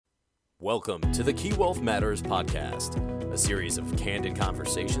Welcome to the Key Wealth Matters podcast, a series of candid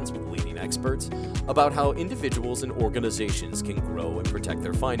conversations with leading experts about how individuals and organizations can grow and protect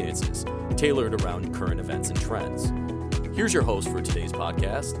their finances, tailored around current events and trends. Here's your host for today's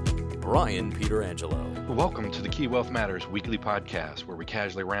podcast, Brian Pietrangelo. Welcome to the Key Wealth Matters weekly podcast, where we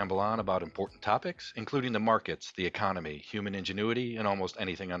casually ramble on about important topics, including the markets, the economy, human ingenuity, and almost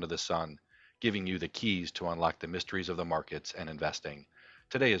anything under the sun, giving you the keys to unlock the mysteries of the markets and investing.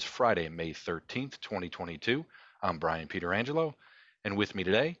 Today is Friday, May 13th, 2022. I'm Brian Pietrangelo, and with me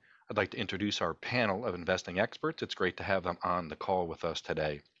today, I'd like to introduce our panel of investing experts. It's great to have them on the call with us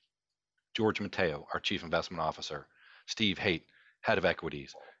today. George Mateo, our Chief Investment Officer, Steve Haight, Head of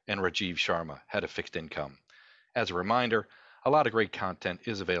Equities, and Rajiv Sharma, Head of Fixed Income. As a reminder, a lot of great content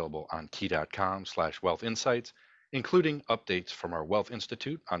is available on key.com/wealth insights, including updates from our Wealth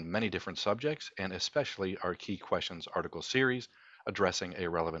Institute on many different subjects, and especially our Key Questions article series, addressing a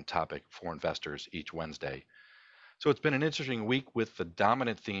relevant topic for investors each Wednesday. So it's been an interesting week with the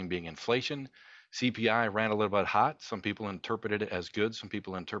dominant theme being inflation. CPI ran a little bit hot. Some people interpreted it as good, some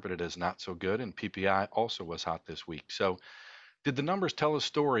people interpreted it as not so good, and PPI also was hot this week. So did the numbers tell a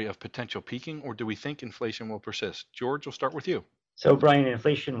story of potential peaking, or do we think inflation will persist? George, we'll start with you. So, Brian,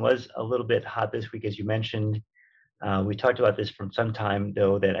 inflation was a little bit hot this week, as you mentioned. We talked about this from some time,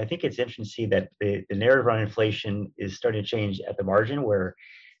 though, that I think it's interesting to see that the narrative around inflation is starting to change at the margin, where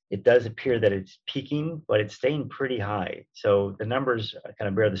it does appear that it's peaking, but it's staying pretty high. So the numbers kind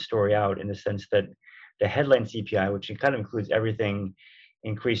of bear the story out in the sense that the headline CPI, which kind of includes everything,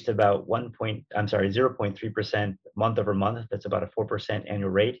 increased about 0.3% month over month. That's about a 4%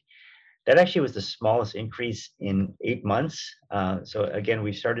 annual rate. That actually was the smallest increase in 8 months. So again,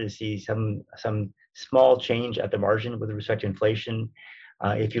 we started to see some small change at the margin with respect to inflation.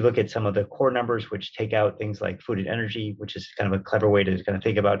 If you look at some of the core numbers, which take out things like food and energy, which is kind of a clever way to kind of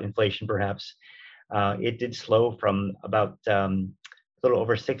think about inflation, perhaps, it did slow from about a little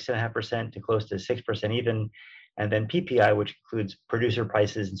over 6.5% to close to 6% even. And then PPI, which includes producer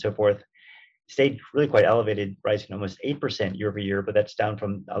prices and so forth, stayed really quite elevated, rising almost 8% year over year, but that's down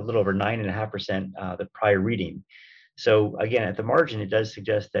from a little over 9.5% the prior reading. So again, at the margin, it does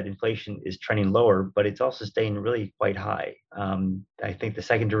suggest that inflation is trending lower, but it's also staying really quite high. I think the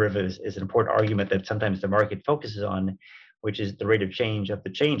second derivative is an important argument that sometimes the market focuses on, which is the rate of change of the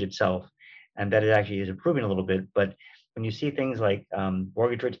change itself, and that it actually is improving a little bit. But when you see things like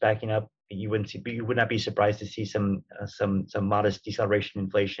mortgage rates backing up, you would not be surprised to see some modest deceleration in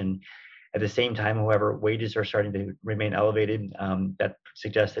inflation. At the same time, however, wages are starting to remain elevated. That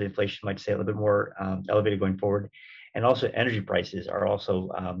suggests that inflation might stay a little bit more elevated going forward. And also energy prices are also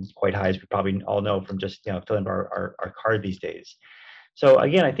quite high, as we probably all know from just filling our card these days. So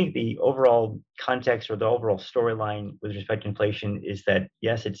again, I think the overall context or the overall storyline with respect to inflation is that,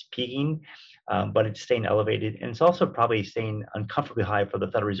 yes, it's peaking, but it's staying elevated. And it's also probably staying uncomfortably high for the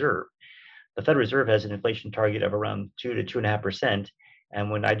Federal Reserve. The Federal Reserve has an inflation target of around 2 to 2.5%. And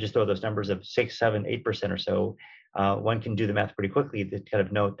when I just throw those numbers of 6, 7, 8% or so, one can do the math pretty quickly to kind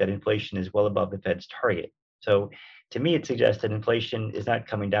of note that inflation is well above the Fed's target. So to me, it suggests that inflation is not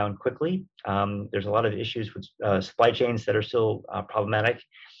coming down quickly. There's a lot of issues with supply chains that are still problematic.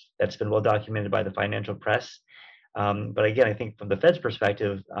 That's been well documented by the financial press. But again, I think from the Fed's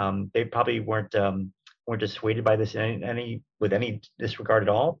perspective, they probably weren't dissuaded by this with any disregard at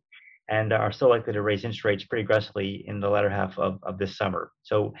all, and are still likely to raise interest rates pretty aggressively in the latter half of this summer.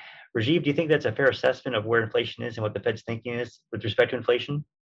 So, Rajiv, do you think that's a fair assessment of where inflation is and what the Fed's thinking is with respect to inflation?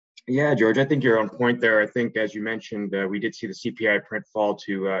 Yeah, George, I think you're on point there. I think, as you mentioned, we did see the CPI print fall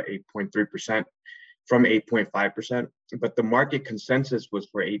to 8.3% from 8.5%, but the market consensus was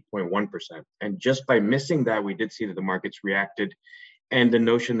for 8.1%. And just by missing that, we did see that the markets reacted. And the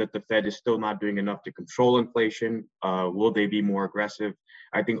notion that the Fed is still not doing enough to control inflation, will they be more aggressive?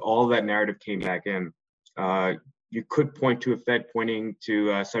 I think all of that narrative came back in. You could point to a Fed pointing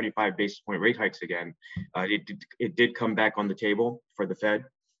to 75 basis point rate hikes again. It did come back on the table for the Fed.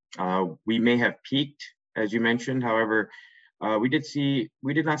 We may have peaked, as you mentioned. However, we did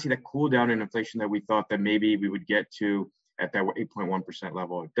not see that cool down in inflation that we thought that maybe we would get to at that 8.1%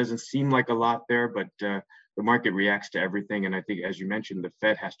 level. It doesn't seem like a lot there, but the market reacts to everything. And I think, as you mentioned, the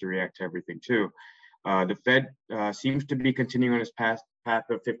Fed has to react to everything too. The Fed seems to be continuing on its path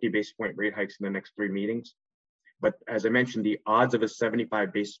of 50 basis point rate hikes in the next 3 meetings. But as I mentioned, the odds of a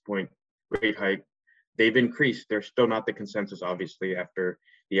 75 basis point rate hike, they've increased. They're still not the consensus, obviously, after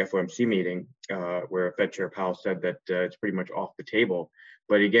the FOMC meeting, where Fed Chair Powell said that it's pretty much off the table.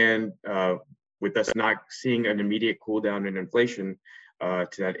 But again, with us not seeing an immediate cool down in inflation to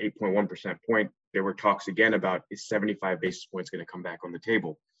that 8.1% point, there were talks again about is 75 basis points going to come back on the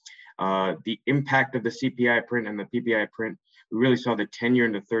table. The impact of the CPI print and the PPI print, we really saw the 10-year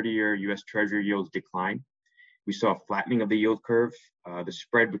and the 30-year US Treasury yields decline. We saw a flattening of the yield curve. The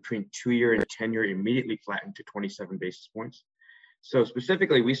spread between 2-year and 10-year immediately flattened to 27 basis points. So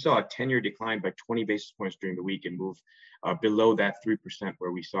specifically, we saw a 10-year decline by 20 basis points during the week and move below that 3%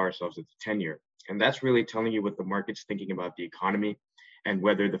 where we saw ourselves at the 10-year. And that's really telling you what the market's thinking about the economy and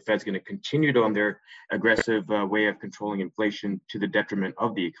whether the Fed's going to continue on their aggressive way of controlling inflation to the detriment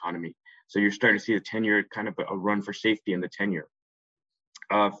of the economy. So you're starting to see the 10-year kind of a run for safety in the 10-year.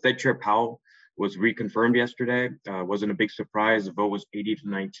 Fed Chair Powell was reconfirmed yesterday. Wasn't a big surprise. The vote was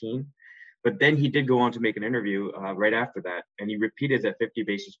 80-19. But then he did go on to make an interview right after that, and he repeated that 50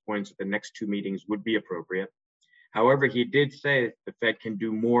 basis points at the next 2 meetings would be appropriate. However, he did say the Fed can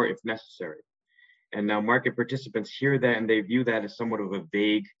do more if necessary. And now market participants hear that and they view that as somewhat of a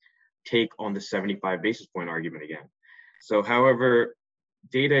vague take on the 75 basis point argument again. So, however,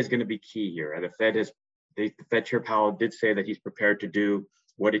 data is going to be key here. The Fed Chair Powell did say that he's prepared to do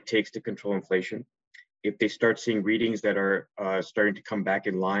what it takes to control inflation. If they start seeing readings that are starting to come back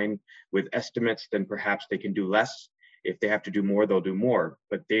in line with estimates, then perhaps they can do less. If they have to do more, they'll do more.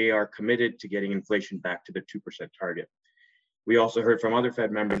 But they are committed to getting inflation back to the 2% target. We also heard from other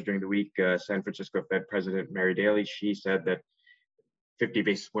Fed members during the week. San Francisco Fed President Mary Daly, she said that 50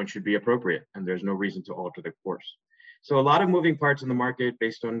 basis points should be appropriate, and there's no reason to alter the course. So a lot of moving parts in the market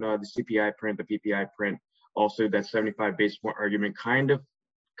based on the CPI print, the PPI print, also that 75 basis point argument kind of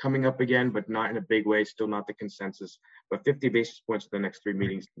coming up again, but not in a big way, still not the consensus. But 50 basis points in the next 3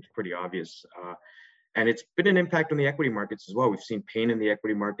 meetings is pretty obvious. And it's been an impact on the equity markets as well. We've seen pain in the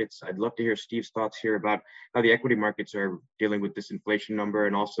equity markets. I'd love to hear Steve's thoughts here about how the equity markets are dealing with this inflation number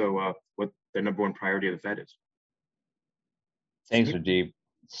and also what the number one priority of the Fed is. Thanks, Rajiv.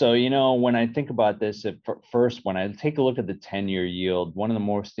 So, when I think about this, first, when I take a look at the 10-year yield, one of the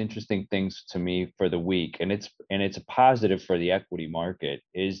most interesting things to me for the week, and it's a positive for the equity market,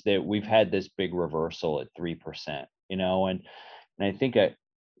 is that we've had this big reversal at 3%, and I think it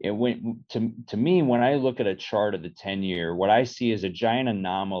went to me, when I look at a chart of the 10-year, what I see is a giant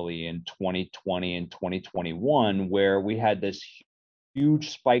anomaly in 2020 and 2021, where we had this huge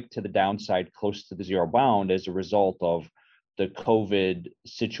spike to the downside close to the zero bound as a result of the COVID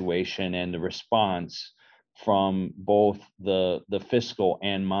situation and the response from both the fiscal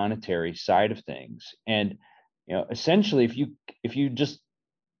and monetary side of things. And essentially, if you just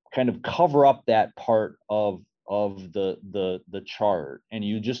kind of cover up that part of the chart and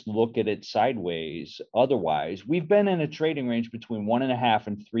you just look at it sideways, otherwise, we've been in a trading range between 1.5%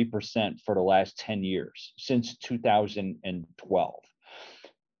 and 3% for the last 10 years, since 2012.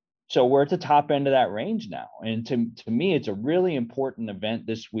 So we're at the top end of that range now. And to me, it's a really important event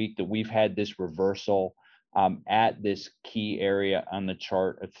this week that we've had this reversal at this key area on the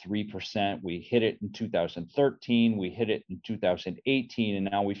chart of 3%. We hit it in 2013, we hit it in 2018, and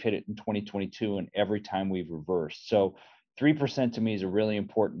now we've hit it in 2022, and every time we've reversed. So 3% to me is a really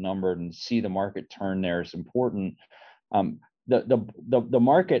important number, and see the market turn there is important. The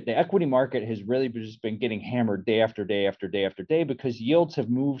market, the equity market, has really just been getting hammered day after day after day after day because yields have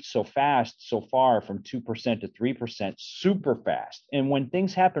moved so fast so far from 2% to 3%, super fast. And when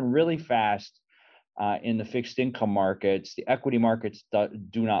things happen really fast in the fixed income markets, the equity markets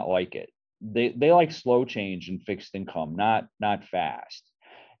do not like it. They like slow change in fixed income, not fast.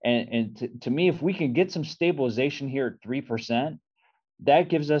 And to me, if we can get some stabilization here at 3%, that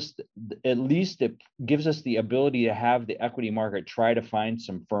gives us, at least it gives us the ability to have the equity market try to find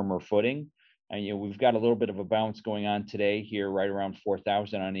some firmer footing. And we've got a little bit of a bounce going on today here, right around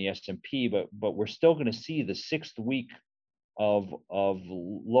 4,000 on the S&P, but we're still going to see the 6th week of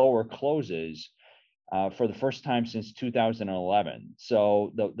lower closes for the first time since 2011.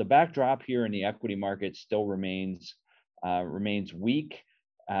 So the backdrop here in the equity market still remains weak.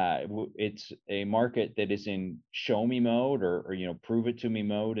 It's a market that is in show me mode or prove it to me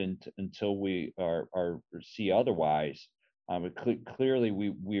mode until we are see otherwise. But clearly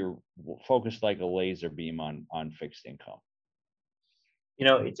we're focused like a laser beam on fixed income.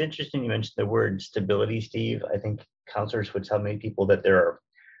 It's interesting you mentioned the word stability, Steve. I think counselors would tell many people that there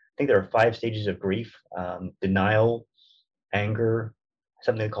are 5 stages of grief: denial, anger,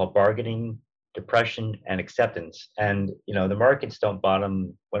 something they call bargaining, depression, and acceptance. And the markets don't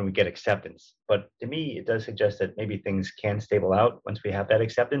bottom when we get acceptance, but to me it does suggest that maybe things can stable out once we have that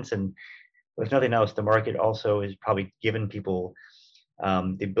acceptance. And if nothing else, the market also has probably given people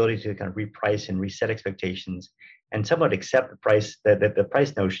the ability to kind of reprice and reset expectations and somewhat accept the price, the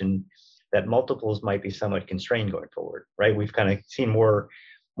price notion that multiples might be somewhat constrained going forward, right? We've kind of seen more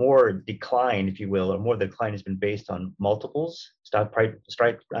more decline, if you will, or more of the decline has been based on multiples, stock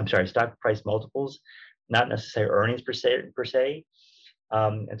price multiples, not necessarily earnings per se.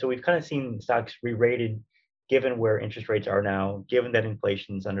 And so we've kind of seen stocks re-rated given where interest rates are now, given that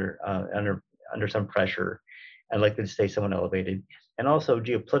inflation's under some pressure and likely to stay somewhat elevated. And also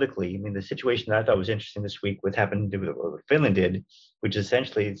geopolitically, I mean, the situation that I thought was interesting this week with happened to what Finland did, which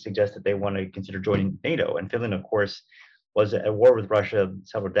essentially suggests that they want to consider joining NATO. And Finland, of course, was at war with Russia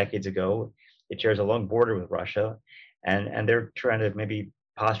several decades ago. It shares a long border with Russia, and they're trying to maybe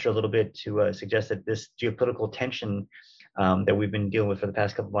posture a little bit to suggest that this geopolitical tension that we've been dealing with for the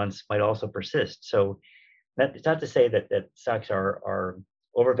past couple of months might also persist. So it's not to say that stocks are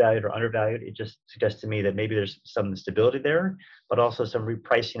overvalued or undervalued. It just suggests to me that maybe there's some stability there, but also some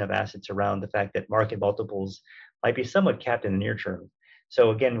repricing of assets around the fact that market multiples might be somewhat capped in the near term.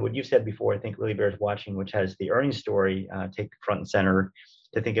 So again, what you said before, I think really bears watching, which has the earnings story take front and center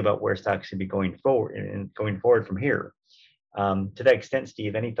to think about where stocks should be going forward from here. To that extent,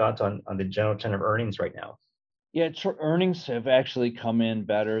 Steve, any thoughts on the general trend of earnings right now? Yeah, earnings have actually come in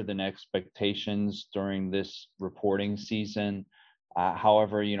better than expectations during this reporting season.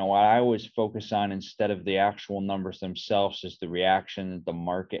 However, what I always focus on instead of the actual numbers themselves is the reaction that the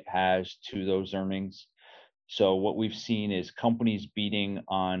market has to those earnings. So what we've seen is companies beating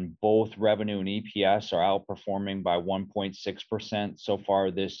on both revenue and EPS are outperforming by 1.6% so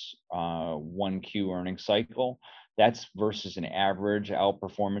far this 1Q earnings cycle. That's versus an average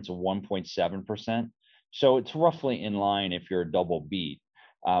outperformance of 1.7%. So it's roughly in line if you're a double beat.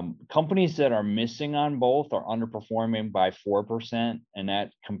 Companies that are missing on both are underperforming by 4%, and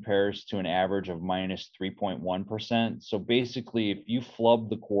that compares to an average of minus 3.1%. So basically, if you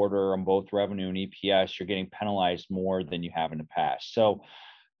flub the quarter on both revenue and EPS, you're getting penalized more than you have in the past. So,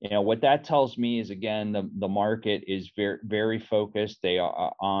 what that tells me is, again, the market is very, very focused. They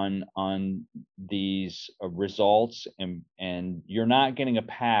are on these results, and you're not getting a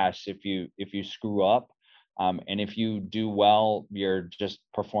pass if you screw up. And if you do well, you're just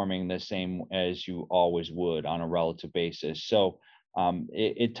performing the same as you always would on a relative basis. So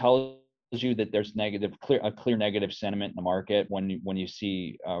it tells you that there's a clear negative sentiment in the market when you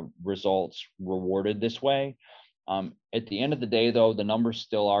see results rewarded this way. At the end of the day, though, the numbers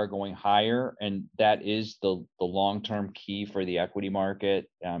still are going higher, and that is the long-term key for the equity market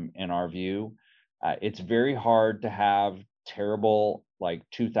in our view. It's very hard to have terrible like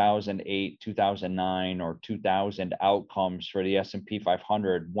 2008, 2009, or 2000 outcomes for the S&P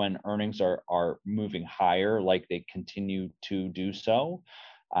 500 when earnings are moving higher like they continue to do so.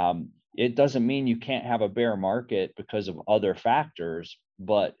 It doesn't mean you can't have a bear market because of other factors,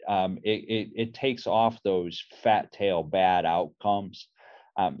 but it takes off those fat tail bad outcomes.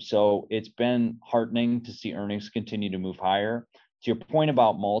 So it's been heartening to see earnings continue to move higher. To your point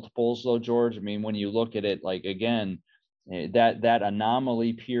about multiples, though, George, I mean, when you look at it, like, again, that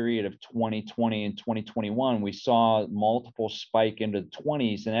anomaly period of 2020 and 2021, we saw multiples spike into the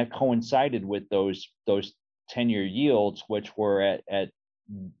 20s, and that coincided with those 10-year yields, which were at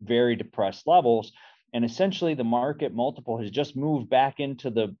very depressed levels. And essentially, the market multiple has just moved back into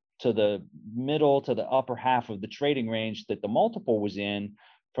the middle to the upper half of the trading range that the multiple was in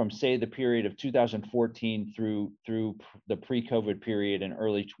from, say, the period of 2014 through the pre-COVID period in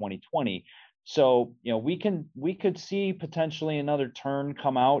early 2020. So, we could see potentially another turn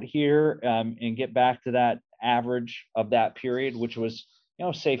come out here and get back to that average of that period, which was,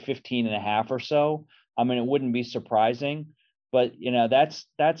 say 15 and a half or so. I mean, it wouldn't be surprising, but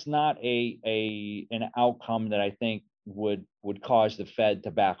that's not an outcome that I think would cause the Fed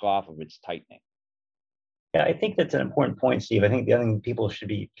to back off of its tightening. Yeah, I think that's an important point, Steve. I think the other thing people should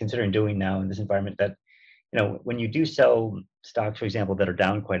be considering doing now in this environment that, when you do sell stocks, for example, that are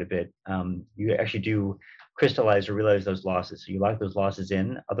down quite a bit, you actually do crystallize or realize those losses. So you lock those losses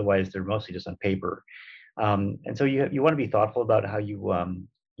in. Otherwise, they're mostly just on paper. And so you want to be thoughtful about how you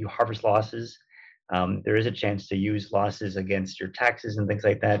harvest losses. There is a chance to use losses against your taxes and things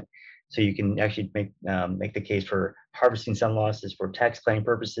like that. So you can actually make the case for harvesting some losses for tax planning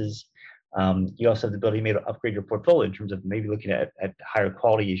purposes. You also have the ability maybe to upgrade your portfolio in terms of maybe looking at higher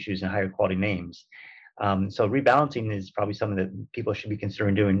quality issues and higher quality names. So rebalancing is probably something that people should be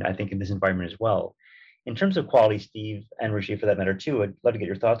considering doing, I think, in this environment as well. In terms of quality, Steve, and Rajiv for that matter too, I'd love to get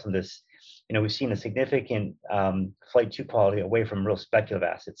your thoughts on this. We've seen a significant flight to quality away from real speculative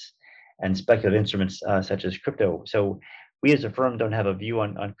assets and speculative instruments such as crypto. So we as a firm don't have a view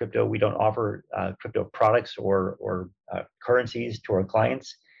on crypto. We don't offer crypto products or currencies to our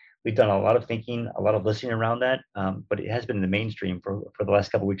clients. We've done a lot of thinking, a lot of listening around that, but it has been in the mainstream for the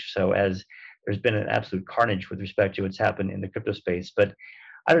last couple of weeks or so as there's been an absolute carnage with respect to what's happened in the crypto space. But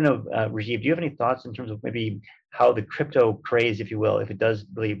I don't know, Rajiv, do you have any thoughts in terms of maybe how the crypto craze, if you will, if it does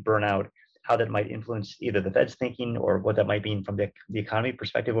really burn out, how that might influence either the Fed's thinking or what that might mean from the economy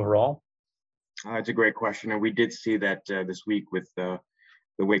perspective overall? It's a great question, and we did see that this week with the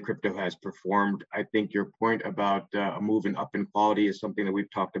way crypto has performed. I think your point about a moving up in quality is something that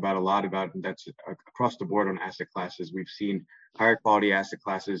we've talked about a lot about, and that's across the board on asset classes. We've seen higher quality asset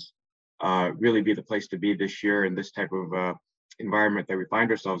classes really be the place to be this year in this type of environment that we find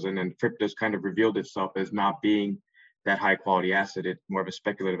ourselves in, and crypto's kind of revealed itself as not being that high quality asset. It's more of a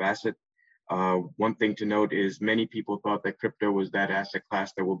speculative asset. One thing to note is many people thought that crypto was that asset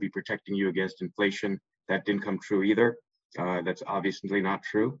class that will be protecting you against inflation. That didn't come true either. That's obviously not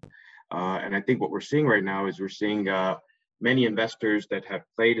true. And I think what we're seeing right now is we're seeing many investors that have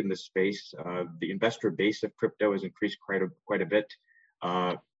played in this space. The investor base of crypto has increased quite a bit.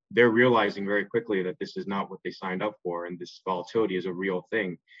 They're realizing very quickly that this is not what they signed up for, and this volatility is a real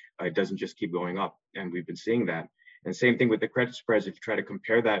thing. It doesn't just keep going up, and we've been seeing that. And same thing with the credit spreads. If you try to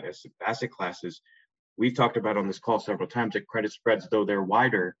compare that as asset classes, we've talked about on this call several times that credit spreads, though they're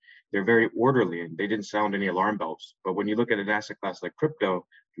wider, they're very orderly and they didn't sound any alarm bells. But when you look at an asset class like crypto,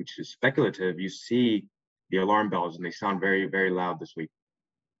 which is speculative, you see the alarm bells and they sound very, very loud this week.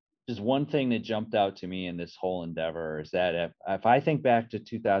 Just one thing that jumped out to me in this whole endeavor is that if I think back to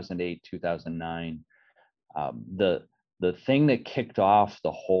 2008, 2009, the thing that kicked off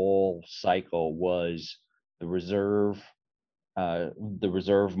the whole cycle was the reserve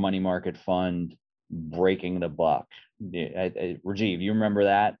money market fund breaking the buck. Rajiv, you remember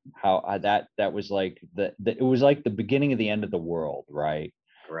that? How that was like it was like the beginning of the end of the world, right?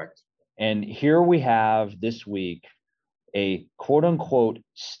 Correct. And here we have this week a quote unquote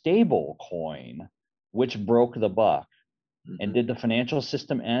stable coin which broke the buck. Mm-hmm. And did the financial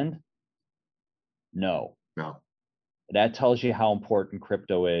system end? No. That tells you how important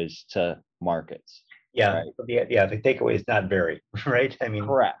crypto is to markets. Yeah, right? The takeaway is not very, right? I mean,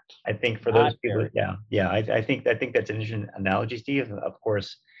 correct. I think for those people, I think that's an interesting analogy, Steve. Of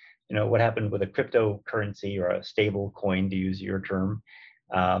course, what happened with a cryptocurrency or a stable coin, to use your term,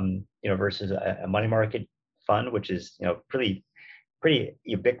 versus a money market fund, which is pretty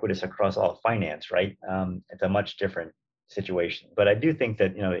ubiquitous across all finance, right? It's a much different situation. But I do think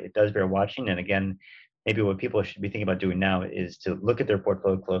that it does bear watching. And again, maybe what people should be thinking about doing now is to look at their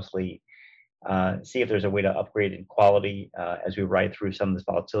portfolio closely. See if there's a way to upgrade in quality as we ride through some of this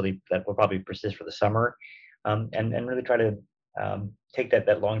volatility that will probably persist for the summer, and really try to take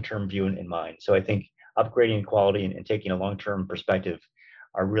that long-term view in mind. So I think upgrading in quality and taking a long-term perspective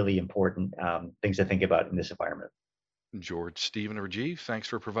are really important things to think about in this environment. George, Steve, and Rajiv, thanks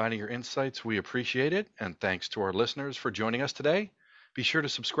for providing your insights. We appreciate it. And thanks to our listeners for joining us today. Be sure to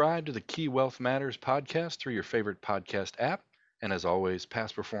subscribe to the Key Wealth Matters podcast through your favorite podcast app. And as always,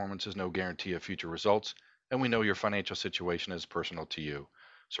 past performance is no guarantee of future results, and we know your financial situation is personal to you.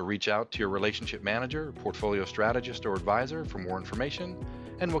 So reach out to your relationship manager, portfolio strategist, or advisor for more information,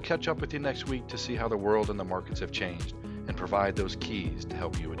 and we'll catch up with you next week to see how the world and the markets have changed and provide those keys to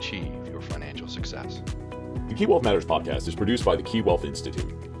help you achieve your financial success. The Key Wealth Matters podcast is produced by the Key Wealth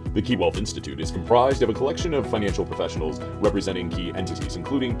Institute. The Key Wealth Institute is comprised of a collection of financial professionals representing key entities,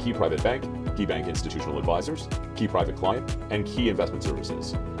 including Key Private Bank, Key Bank Institutional Advisors, Key Private Client, and Key Investment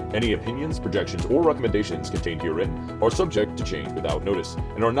Services. Any opinions, projections, or recommendations contained herein are subject to change without notice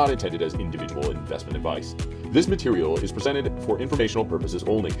and are not intended as individual investment advice. This material is presented for informational purposes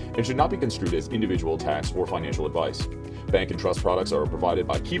only and should not be construed as individual tax or financial advice. Bank and trust products are provided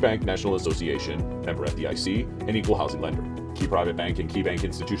by Key Bank National Association, member FDIC, and equal housing lender. Key Private Bank and Key Bank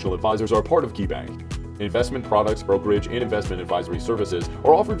Institutional Advisors are part of Key Bank. Investment products, brokerage, and investment advisory services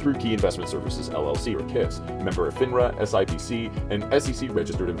are offered through Key Investment Services, LLC, or KISS, member of FINRA, SIPC, and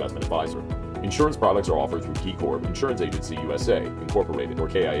SEC-registered investment advisor. Insurance products are offered through Key Corp Insurance Agency USA, Incorporated, or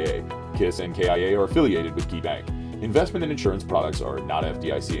KIA. KISS and KIA are affiliated with Key Bank. Investment and insurance products are not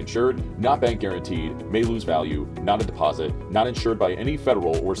FDIC insured, not bank guaranteed, may lose value, not a deposit, not insured by any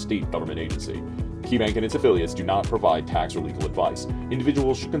federal or state government agency. Key Bank and its affiliates do not provide tax or legal advice.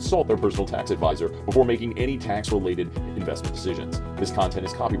 Individuals should consult their personal tax advisor before making any tax-related investment decisions. This content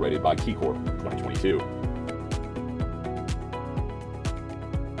is copyrighted by Key Corp 2022.